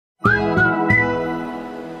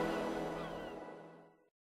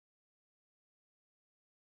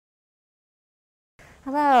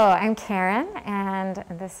Hello, I'm Karen, and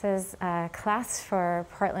this is a class for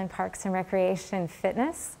Portland Parks and Recreation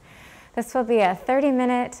Fitness. This will be a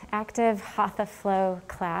 30-minute active Hatha flow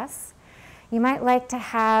class. You might like to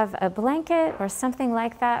have a blanket or something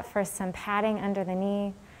like that for some padding under the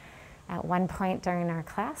knee at one point during our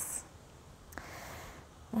class.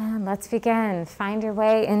 And let's begin. Find your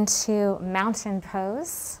way into mountain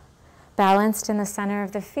pose. Balanced in the center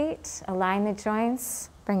of the feet, align the joints,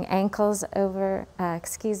 bring ankles over,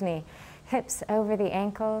 hips over the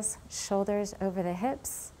ankles, shoulders over the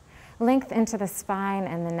hips. Length into the spine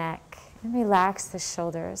and the neck, and relax the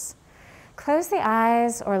shoulders. Close the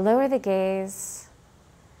eyes or lower the gaze.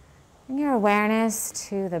 Bring your awareness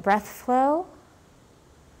to the breath flow.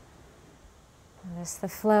 Notice the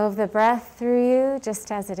flow of the breath through you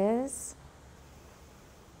just as it is.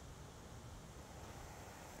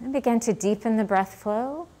 And begin to deepen the breath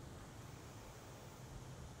flow.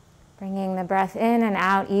 Bringing the breath in and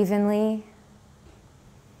out evenly.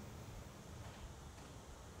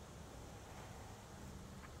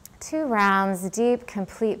 Two rounds, deep,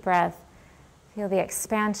 complete breath. Feel the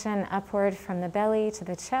expansion upward from the belly to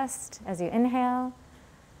the chest as you inhale.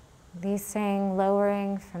 Releasing,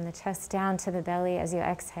 lowering from the chest down to the belly as you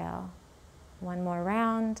exhale. One more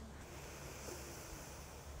round.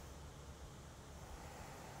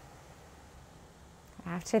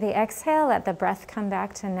 After the exhale, let the breath come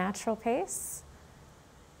back to natural pace.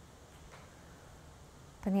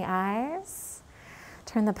 Open the eyes.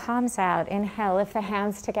 Turn the palms out. Inhale, lift the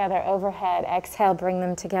hands together overhead. Exhale, bring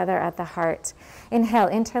them together at the heart. Inhale,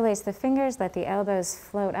 interlace the fingers, let the elbows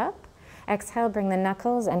float up. Exhale, bring the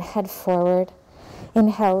knuckles and head forward.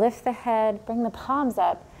 Inhale, lift the head, bring the palms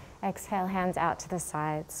up. Exhale, hands out to the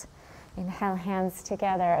sides. Inhale, hands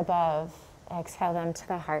together above. Exhale them to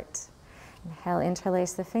the heart. Inhale,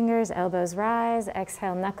 interlace the fingers, elbows rise.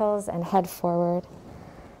 Exhale, knuckles and head forward.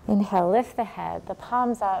 Inhale, lift the head, the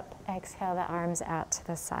palms up. Exhale, the arms out to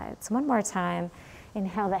the sides. One more time.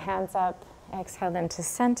 Inhale, the hands up. Exhale them to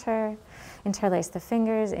center. Interlace the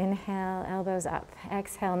fingers. Inhale, elbows up.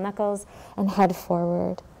 Exhale, knuckles and head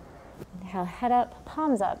forward. Inhale, head up,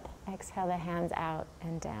 palms up. Exhale, the hands out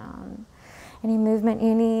and down. Any movement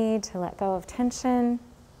you need to let go of tension.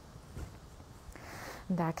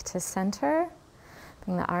 Back to center.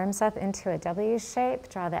 Bring the arms up into a W shape.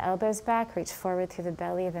 Draw the elbows back. Reach forward through the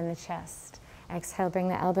belly, then the chest. Exhale, bring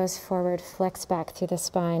the elbows forward. Flex back through the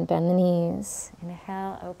spine. Bend the knees.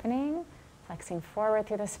 Inhale, opening. Flexing forward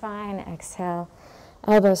through the spine. Exhale,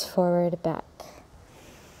 elbows forward, back.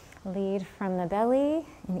 Lead from the belly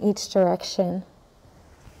in each direction.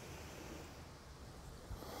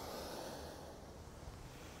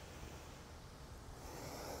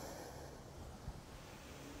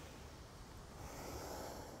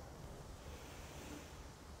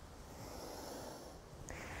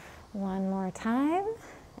 One more time.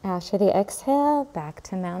 After the exhale, back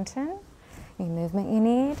to mountain. Any movement you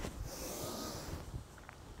need.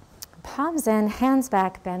 Palms in, hands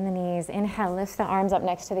back, bend the knees. Inhale, lift the arms up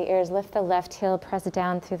next to the ears. Lift the left heel, press it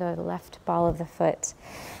down through the left ball of the foot.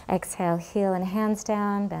 Exhale, heel and hands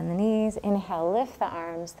down, bend the knees. Inhale, lift the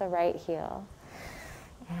arms, the right heel.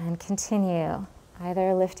 And continue,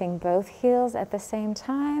 either lifting both heels at the same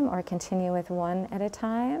time or continue with one at a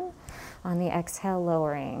time. On the exhale,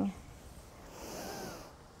 lowering.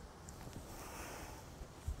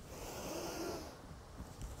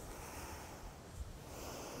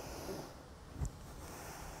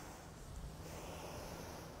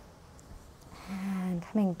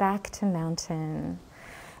 Coming back to mountain.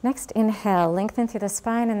 Next, inhale, lengthen through the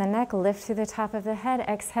spine and the neck, lift through the top of the head.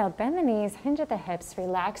 Exhale, bend the knees, hinge at the hips,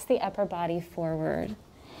 relax the upper body forward.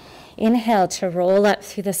 Inhale to roll up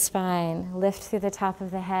through the spine, lift through the top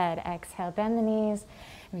of the head. Exhale, bend the knees,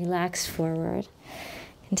 relax forward.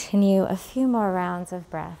 Continue a few more rounds of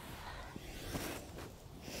breath.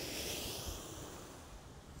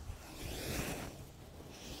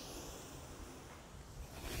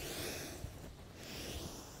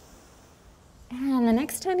 And the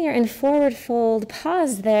next time you're in forward fold,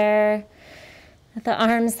 pause there. Let the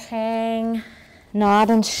arms hang.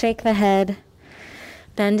 Nod and shake the head.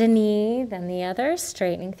 Bend a knee, then the other,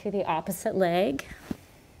 straightening through the opposite leg.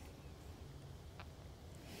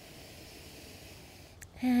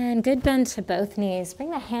 And good bend to both knees.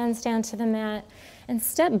 Bring the hands down to the mat and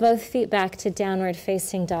step both feet back to downward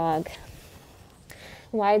facing dog.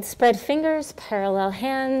 Widespread fingers, parallel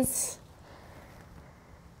hands.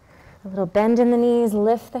 A little bend in the knees,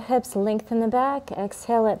 lift the hips, lengthen the back.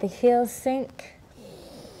 Exhale, let the heels sink.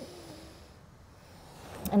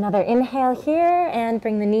 Another inhale here, and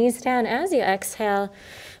bring the knees down as you exhale.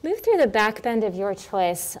 Move through the back bend of your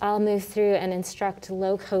choice. I'll move through and instruct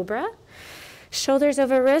low cobra. Shoulders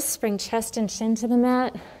over wrists, bring chest and chin to the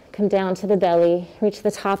mat. Come down to the belly. Reach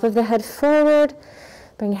the top of the head forward.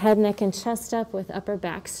 Bring head, neck, and chest up with upper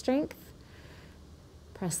back strength.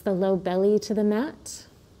 Press the low belly to the mat.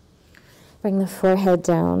 Bring the forehead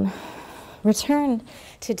down. Return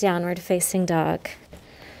to downward facing dog.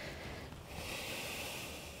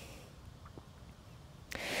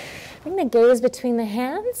 Bring the gaze between the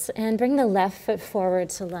hands and bring the left foot forward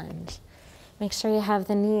to lunge. Make sure you have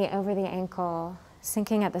the knee over the ankle.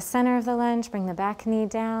 Sinking at the center of the lunge, bring the back knee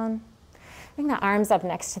down. Bring the arms up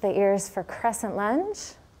next to the ears for crescent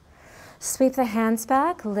lunge. Sweep the hands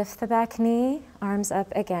back, lift the back knee, arms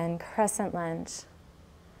up again, crescent lunge.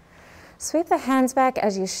 Sweep the hands back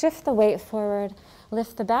as you shift the weight forward,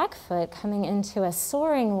 lift the back foot, coming into a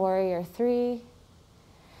soaring warrior 3.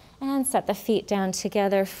 And set the feet down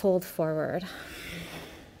together, fold forward.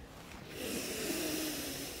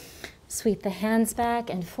 Sweep the hands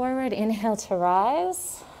back and forward. Inhale to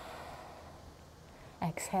rise.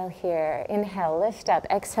 Exhale here. Inhale, lift up.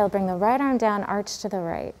 Exhale, bring the right arm down, arch to the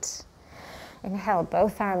right. Inhale,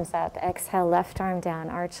 both arms up. Exhale, left arm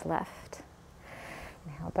down, arch left.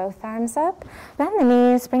 Inhale, both arms up. Bend the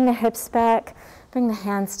knees, bring the hips back, bring the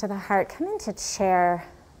hands to the heart. Come into chair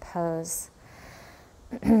pose.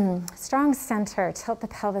 Strong center, tilt the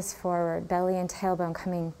pelvis forward, belly and tailbone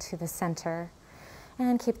coming to the center.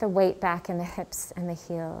 And keep the weight back in the hips and the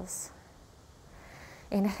heels.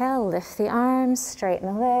 Inhale, lift the arms,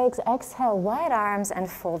 straighten the legs. Exhale, wide arms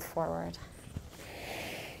and fold forward.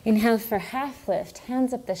 Inhale for half lift,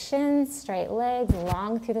 hands up the shins, straight legs,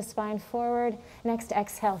 long through the spine forward. Next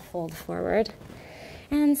exhale, fold forward.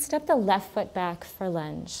 And step the left foot back for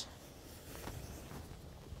lunge.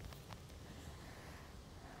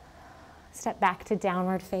 Step back to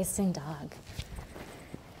downward facing dog.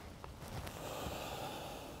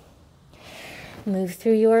 Move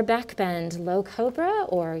through your back bend, low cobra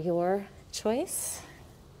or your choice.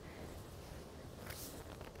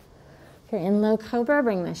 If you're in low cobra,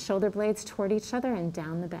 bring the shoulder blades toward each other and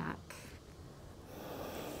down the back.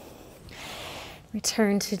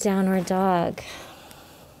 Return to downward dog.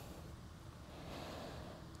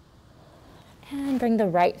 And bring the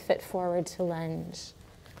right foot forward to lunge.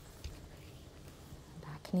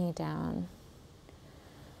 Knee down.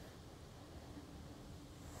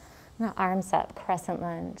 Now arms up, crescent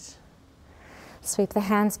lunge. Sweep the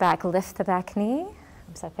hands back, lift the back knee,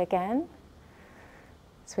 arms up again.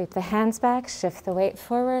 Sweep the hands back, shift the weight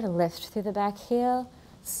forward, lift through the back heel,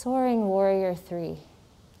 soaring warrior 3.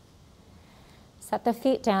 Set the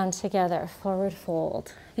feet down together, forward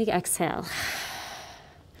fold. Big exhale.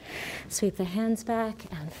 Sweep the hands back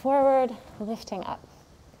and forward, lifting up.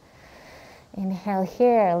 Inhale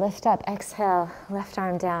here, lift up, exhale, left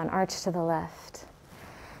arm down, arch to the left.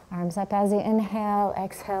 Arms up as you inhale,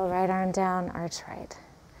 exhale, right arm down, arch right.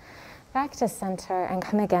 Back to center and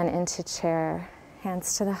come again into chair.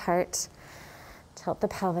 Hands to the heart, tilt the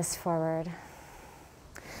pelvis forward.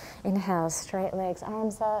 Inhale, straight legs,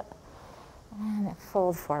 arms up, and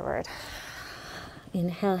fold forward.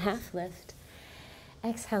 Inhale, half lift.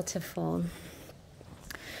 Exhale to fold.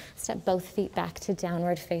 Step both feet back to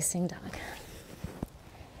downward facing dog.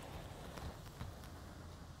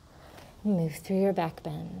 Move through your back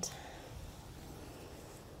bend.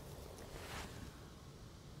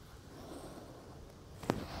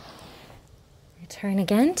 Return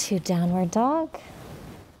again to downward dog.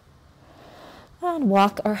 And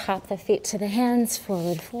walk or hop the feet to the hands,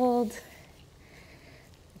 forward fold.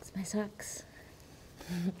 Fix my socks.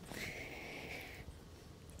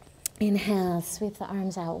 Inhale, sweep the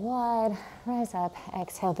arms out wide, rise up,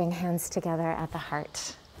 exhale, bring hands together at the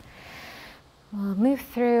heart. We'll move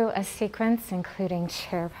through a sequence including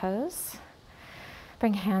chair pose.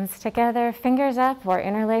 Bring hands together, fingers up or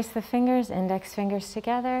interlace the fingers, index fingers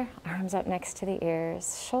together, arms up next to the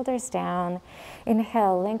ears, shoulders down.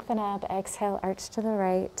 Inhale, lengthen up, exhale, arch to the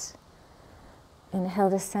right. Inhale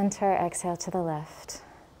to center, exhale to the left.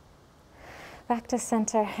 Back to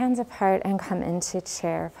center, hands apart, and come into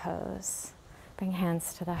chair pose. Bring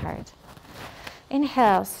hands to the heart.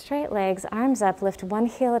 Inhale, straight legs, arms up, lift one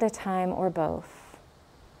heel at a time or both.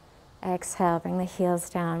 Exhale, bring the heels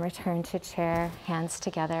down, return to chair, hands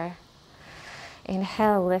together.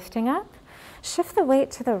 Inhale, lifting up. Shift the weight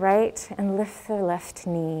to the right and lift the left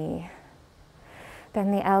knee.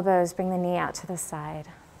 Bend the elbows, bring the knee out to the side.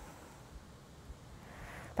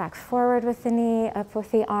 Back forward with the knee, up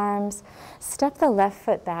with the arms. Step the left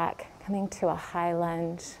foot back, coming to a high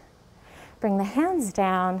lunge. Bring the hands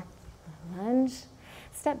down, lunge.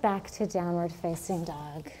 Step back to downward facing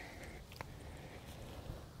dog.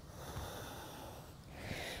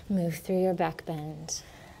 Move through your back bend.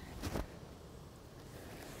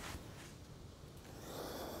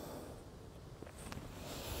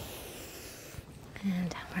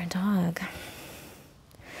 And downward dog.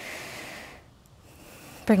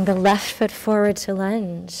 Bring the left foot forward to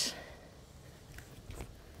lunge.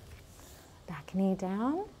 Back knee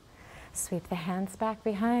down. Sweep the hands back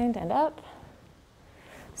behind and up.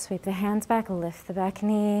 Sweep the hands back, lift the back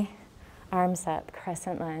knee, arms up,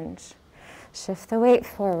 crescent lunge. Shift the weight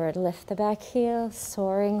forward, lift the back heel,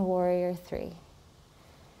 soaring warrior three.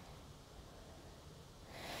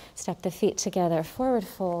 Step the feet together, forward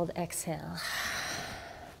fold, exhale.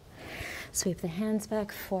 Sweep the hands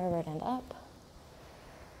back, forward and up,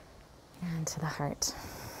 and to the heart.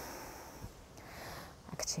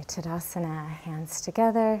 Back to Tadasana, hands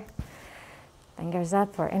together, fingers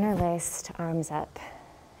up or interlaced, arms up.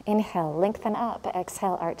 Inhale, lengthen up,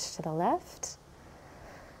 exhale, arch to the left.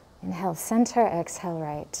 Inhale, center, exhale,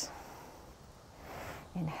 right.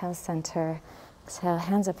 Inhale, center, exhale,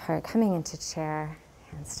 hands apart, coming into chair,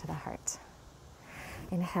 hands to the heart.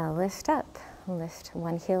 Inhale, lift up, lift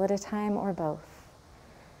one heel at a time or both.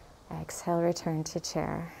 Exhale, return to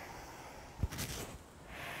chair.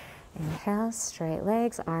 Inhale, straight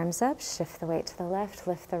legs, arms up, shift the weight to the left,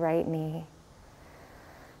 lift the right knee.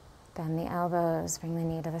 Bend the elbows, bring the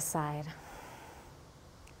knee to the side.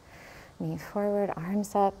 Knee forward,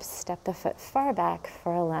 arms up, step the foot far back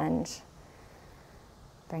for a lunge.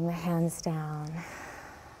 Bring the hands down.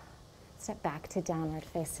 Step back to downward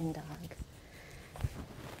facing dog.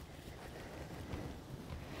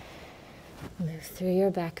 Move through your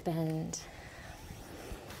back bend.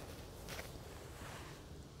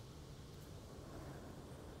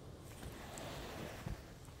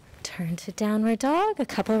 Turn to downward dog, a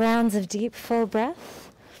couple rounds of deep, full breath.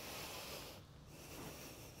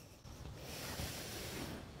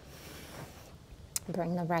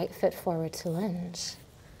 Bring the right foot forward to lunge.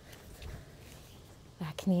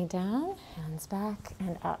 Back knee down, hands back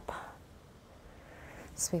and up.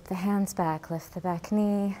 Sweep the hands back, lift the back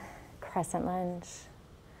knee, crescent lunge.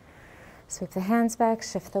 Sweep the hands back,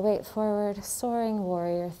 shift the weight forward, soaring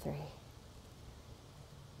warrior three.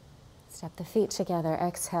 Step the feet together,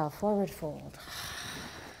 exhale, forward fold.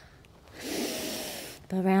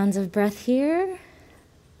 Couple rounds of breath here.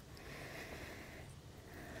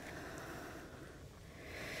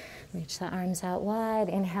 Reach the arms out wide,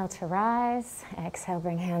 inhale to rise. Exhale,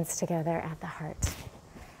 bring hands together at the heart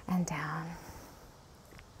and down.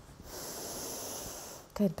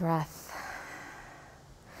 Good breath.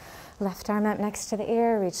 Left arm up next to the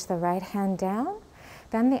ear, reach the right hand down.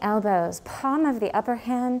 Bend the elbows, palm of the upper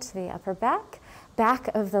hand to the upper back, back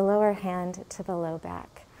of the lower hand to the low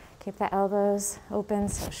back. Keep the elbows open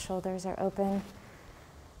so shoulders are open.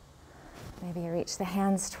 Maybe you reach the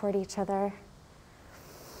hands toward each other.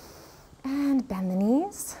 And bend the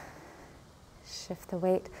knees. Shift the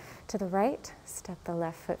weight to the right. Step the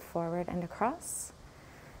left foot forward and across.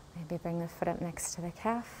 Maybe bring the foot up next to the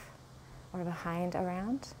calf or behind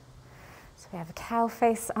around. So we have cow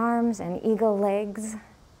face arms and eagle legs.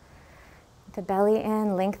 The belly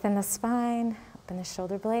in, lengthen the spine, open the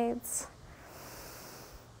shoulder blades.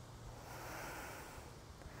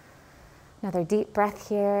 Another deep breath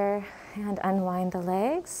here, and unwind the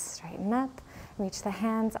legs, straighten up. Reach the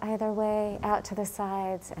hands either way, out to the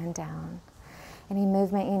sides and down. Any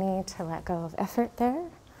movement you need to let go of effort there.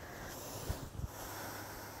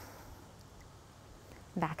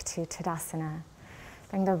 Back to Tadasana.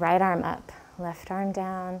 Bring the right arm up, left arm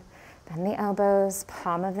down. Bend the elbows,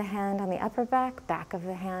 palm of the hand on the upper back, back of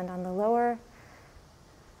the hand on the lower.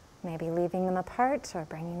 Maybe leaving them apart or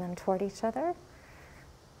bringing them toward each other.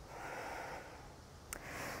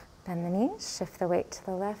 Bend the knees, shift the weight to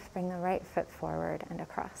the left, bring the right foot forward and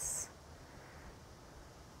across.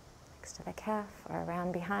 Next to the calf or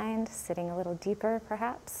around behind, sitting a little deeper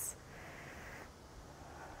perhaps.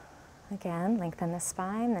 Again, lengthen the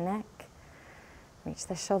spine, the neck. Reach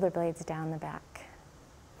the shoulder blades down the back.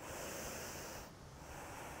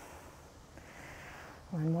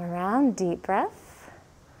 One more round, deep breath.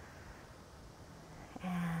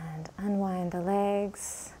 And unwind the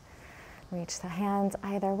legs. Reach the hands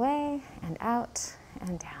either way and out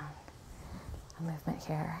and down. A movement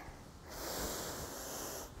here.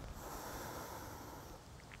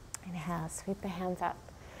 Inhale, sweep the hands up.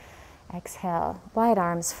 Exhale, wide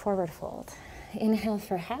arms, forward fold. Inhale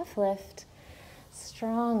for half lift.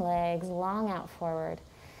 Strong legs, long out forward.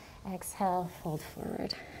 Exhale, fold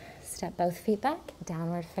forward. Step both feet back,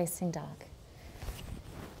 downward facing dog.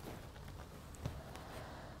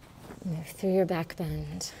 Move through your back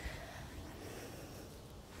bend.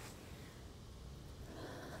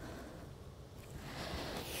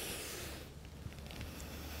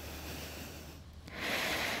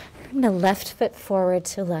 Bring the left foot forward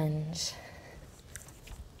to lunge.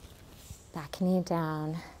 Back knee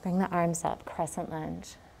down. Bring the arms up, crescent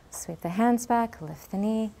lunge. Sweep the hands back, lift the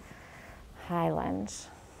knee, high lunge.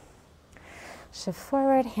 Shift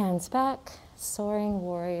forward, hands back, soaring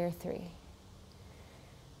warrior three.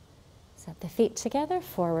 Set the feet together,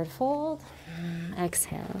 forward fold,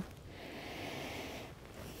 exhale.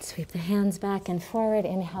 Sweep the hands back and forward,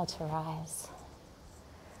 inhale to rise.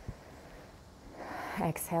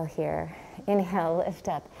 Exhale here. Inhale, lift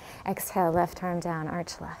up. Exhale, left arm down,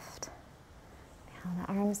 arch left. Inhale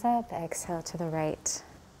the arms up, exhale to the right.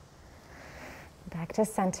 Back to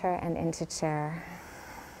center and into chair.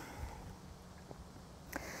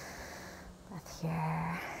 Breath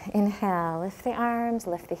here. Inhale, lift the arms,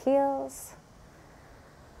 lift the heels.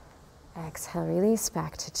 Exhale, release,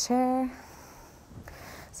 back to chair.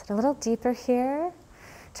 Sit a little deeper here.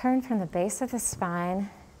 Turn from the base of the spine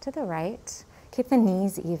to the right. Keep the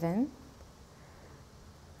knees even.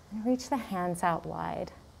 And reach the hands out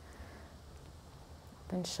wide.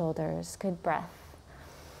 Open shoulders, good breath.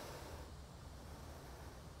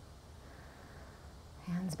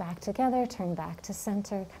 Hands back together, turn back to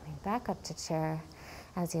center, coming back up to chair.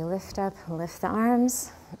 As you lift up, lift the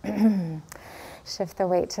arms. Shift the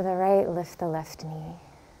weight to the right, lift the left knee.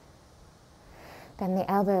 Bend the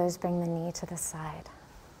elbows, bring the knee to the side.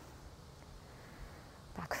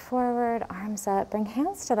 Back forward, arms up, bring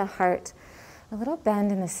hands to the heart. A little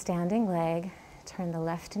bend in the standing leg. Turn the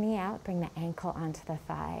left knee out, bring the ankle onto the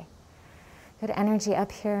thigh. Good energy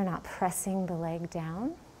up here, not pressing the leg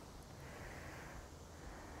down.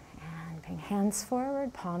 And bring hands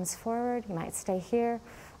forward, palms forward. You might stay here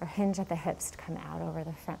or hinge at the hips to come out over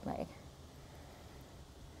the front leg.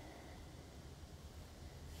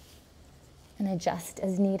 And adjust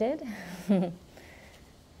as needed.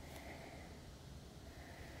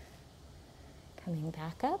 Coming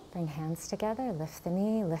back up, bring hands together, lift the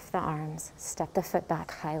knee, lift the arms, step the foot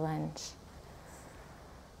back, high lunge.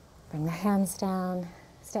 Bring the hands down,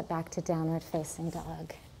 step back to downward facing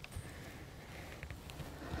dog.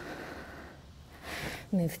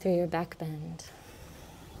 Move through your back bend.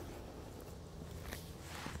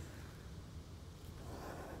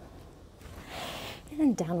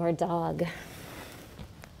 And downward dog.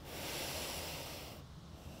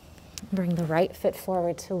 Bring the right foot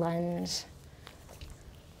forward to lunge.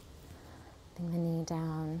 Bring the knee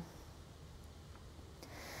down.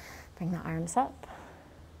 Bring the arms up.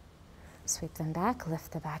 Sweep them back,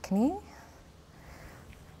 lift the back knee.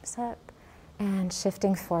 Arms up. And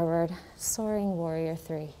shifting forward, soaring warrior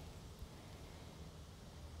three.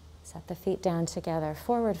 Set the feet down together,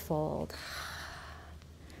 forward fold.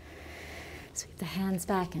 Sweep the hands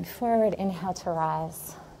back and forward, inhale to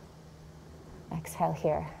rise. Exhale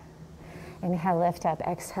here. Inhale, lift up,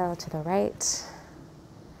 exhale to the right.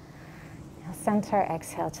 Inhale, center,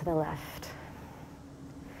 exhale to the left.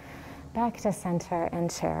 Back to center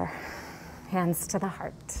and chair. Hands to the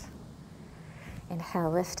heart.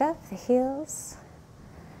 Inhale, lift up the heels.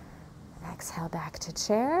 Exhale, back to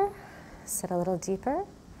chair. Sit a little deeper.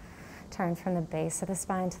 Turn from the base of the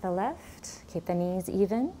spine to the left. Keep the knees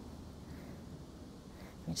even.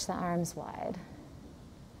 Reach the arms wide.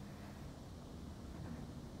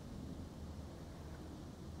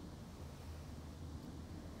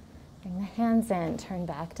 Bring the hands in, turn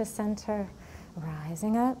back to center,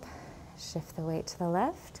 rising up. Shift the weight to the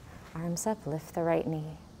left, arms up, lift the right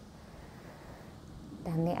knee.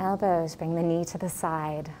 Bend the elbows, bring the knee to the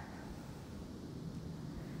side.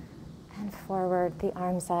 And forward, the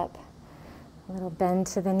arms up. A little bend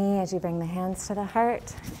to the knee as you bring the hands to the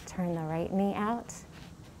heart. Turn the right knee out.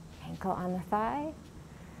 Ankle on the thigh.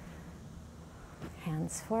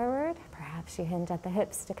 Hands forward. Perhaps you hinge at the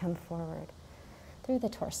hips to come forward through the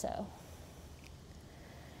torso.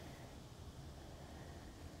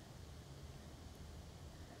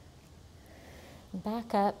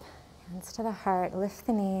 Back up, hands to the heart, lift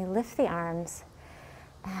the knee, lift the arms,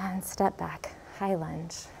 and step back, high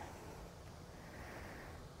lunge.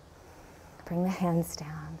 Bring the hands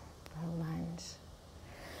down, low lunge.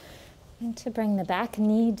 And to bring the back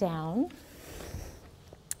knee down,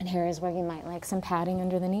 and here is where you might like some padding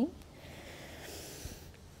under the knee.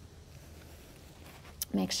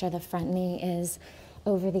 Make sure the front knee is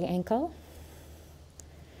over the ankle.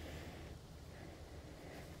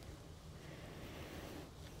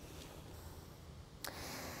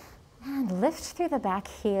 And lift through the back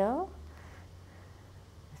heel,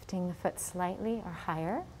 lifting the foot slightly or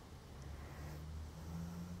higher.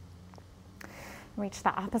 Reach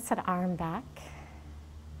the opposite arm back.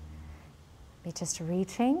 Be just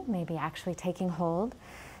reaching, maybe actually taking hold.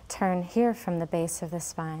 Turn here from the base of the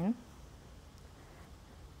spine.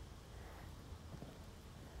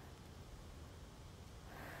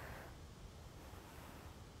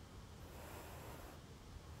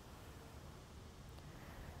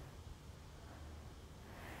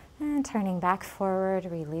 And turning back forward,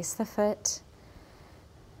 release the foot.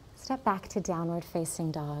 Step back to downward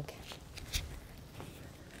facing dog.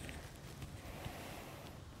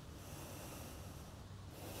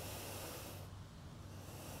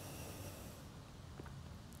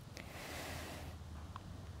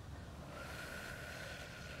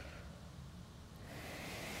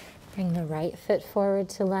 Bring the right foot forward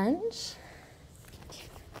to lunge.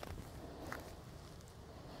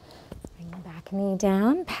 Bring the back knee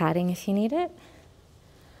down, patting if you need it.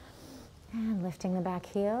 And lifting the back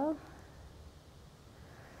heel.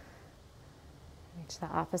 Reach the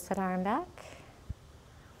opposite arm back.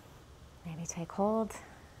 Maybe take hold.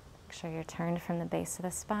 Make sure you're turned from the base of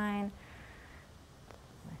the spine.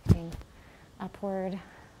 Lifting upward.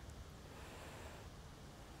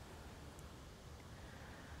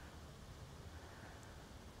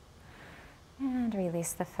 And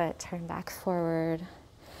release the foot, turn back forward.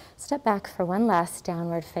 Step back for one last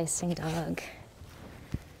downward facing dog.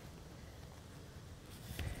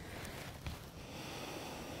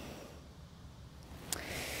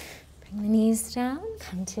 Bring the knees down,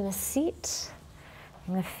 come to a seat.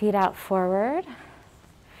 Bring the feet out forward.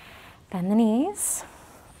 Bend the knees.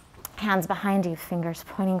 Hands behind you, fingers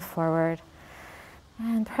pointing forward.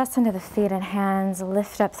 And press into the feet and hands,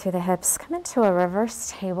 lift up through the hips. Come into a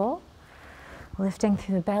reverse table. Lifting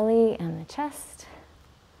through the belly and the chest.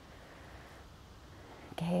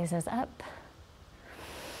 Gaze is up.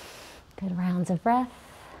 Good rounds of breath.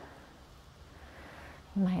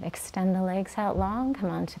 You might extend the legs out long, come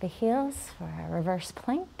onto the heels for a reverse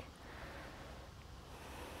plank.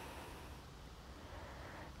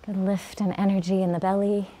 Good lift and energy in the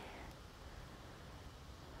belly.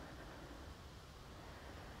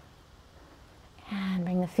 And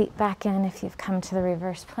bring the feet back in. If you've come to the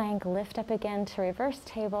reverse plank, lift up again to reverse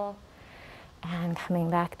table and coming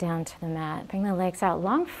back down to the mat. Bring the legs out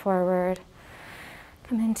long forward.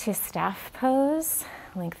 Come into staff pose,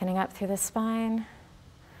 lengthening up through the spine.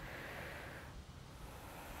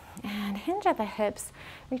 And hinge at the hips,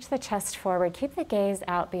 reach the chest forward. Keep the gaze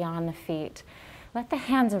out beyond the feet. Let the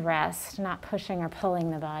hands rest, not pushing or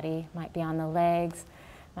pulling the body. Might be on the legs,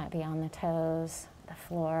 might be on the toes, the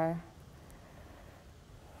floor.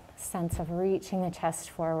 Sense of reaching the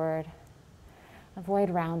chest forward.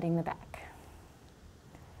 Avoid rounding the back.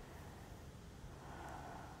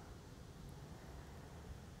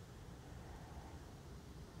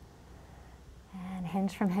 And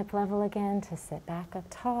hinge from hip level again to sit back up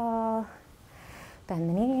tall. Bend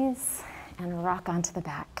the knees and rock onto the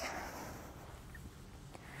back.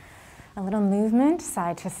 A little movement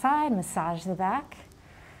side to side, massage the back.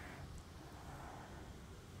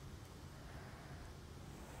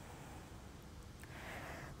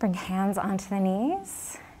 Bring hands onto the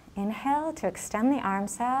knees. Inhale to extend the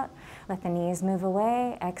arms out. Let the knees move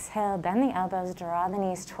away. Exhale, bend the elbows, draw the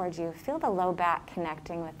knees towards you. Feel the low back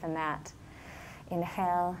connecting with the mat.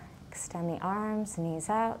 Inhale, extend the arms, knees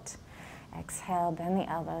out. Exhale, bend the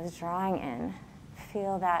elbows, drawing in.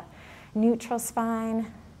 Feel that neutral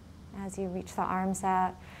spine as you reach the arms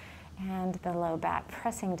out and the low back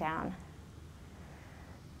pressing down.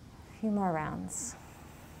 A few more rounds.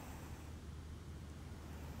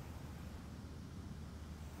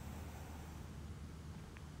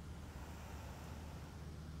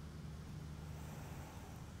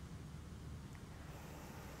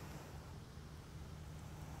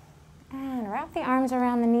 Wrap the arms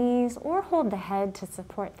around the knees or hold the head to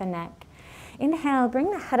support the neck. Inhale,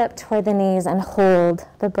 bring the head up toward the knees and hold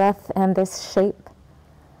the breath and this shape.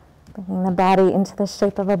 Bringing the body into the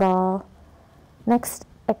shape of a ball. Next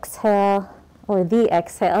exhale, or the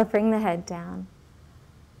exhale, bring the head down.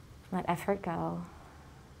 Let effort go.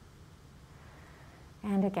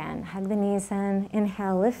 And again, hug the knees in.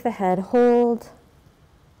 Inhale, lift the head, hold.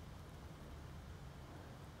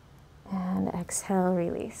 And exhale,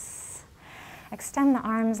 release. Extend the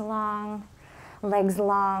arms long, legs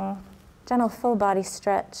long, gentle full body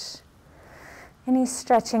stretch. Any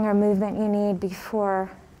stretching or movement you need before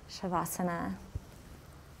Shavasana.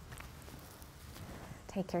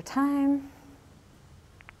 Take your time.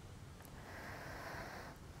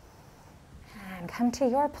 And come to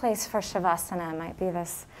your place for Shavasana. It might be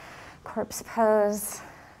this corpse pose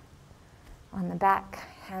on the back,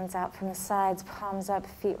 hands out from the sides, palms up,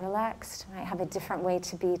 feet relaxed. Might have a different way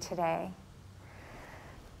to be today.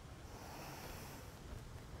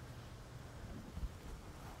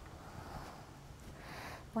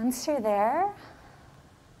 Once you're there,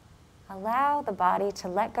 allow the body to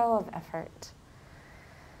let go of effort.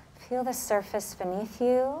 Feel the surface beneath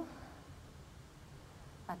you.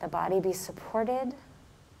 Let the body be supported.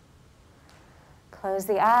 Close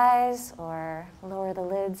the eyes or lower the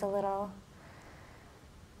lids a little.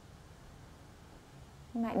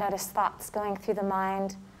 You might notice thoughts going through the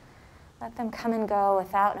mind. Let them come and go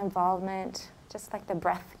without involvement, just like the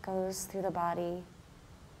breath goes through the body.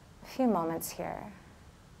 A few moments here.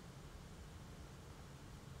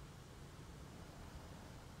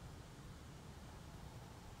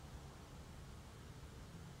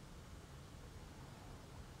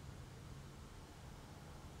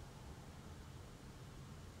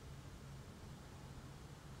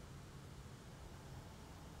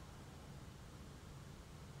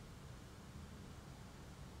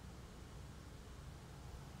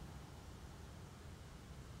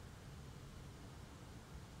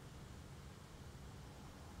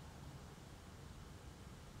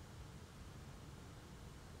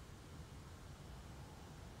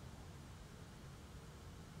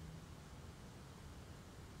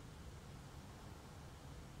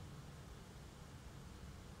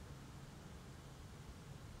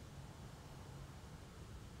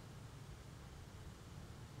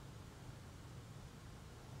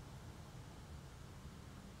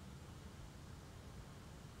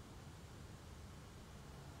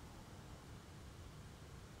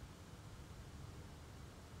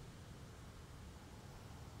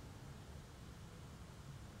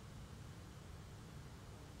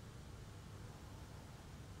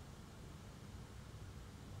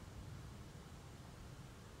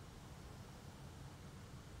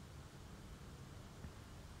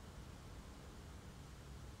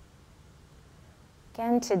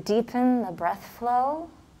 Again, to deepen the breath flow,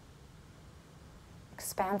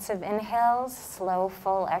 expansive inhales, slow,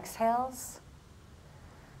 full exhales.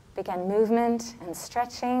 Begin movement and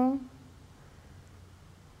stretching.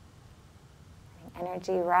 Letting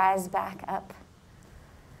energy rise back up.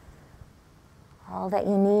 All that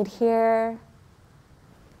you need here.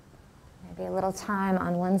 Maybe a little time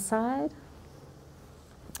on one side.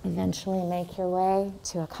 Eventually make your way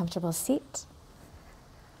to a comfortable seat.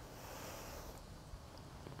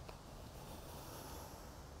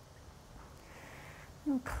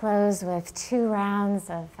 Close with 2 rounds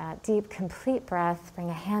of that deep, complete breath. Bring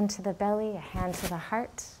a hand to the belly, a hand to the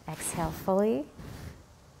heart. Exhale fully.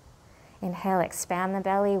 Inhale, expand the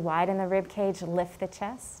belly, widen the rib cage, lift the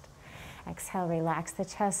chest. Exhale, relax the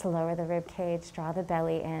chest, lower the rib cage, draw the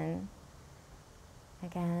belly in.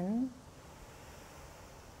 Again.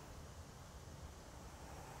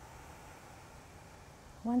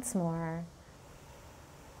 Once more.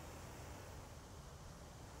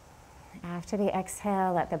 After the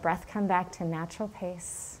exhale, let the breath come back to natural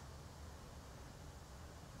pace.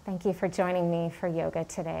 Thank you for joining me for yoga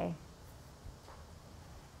today.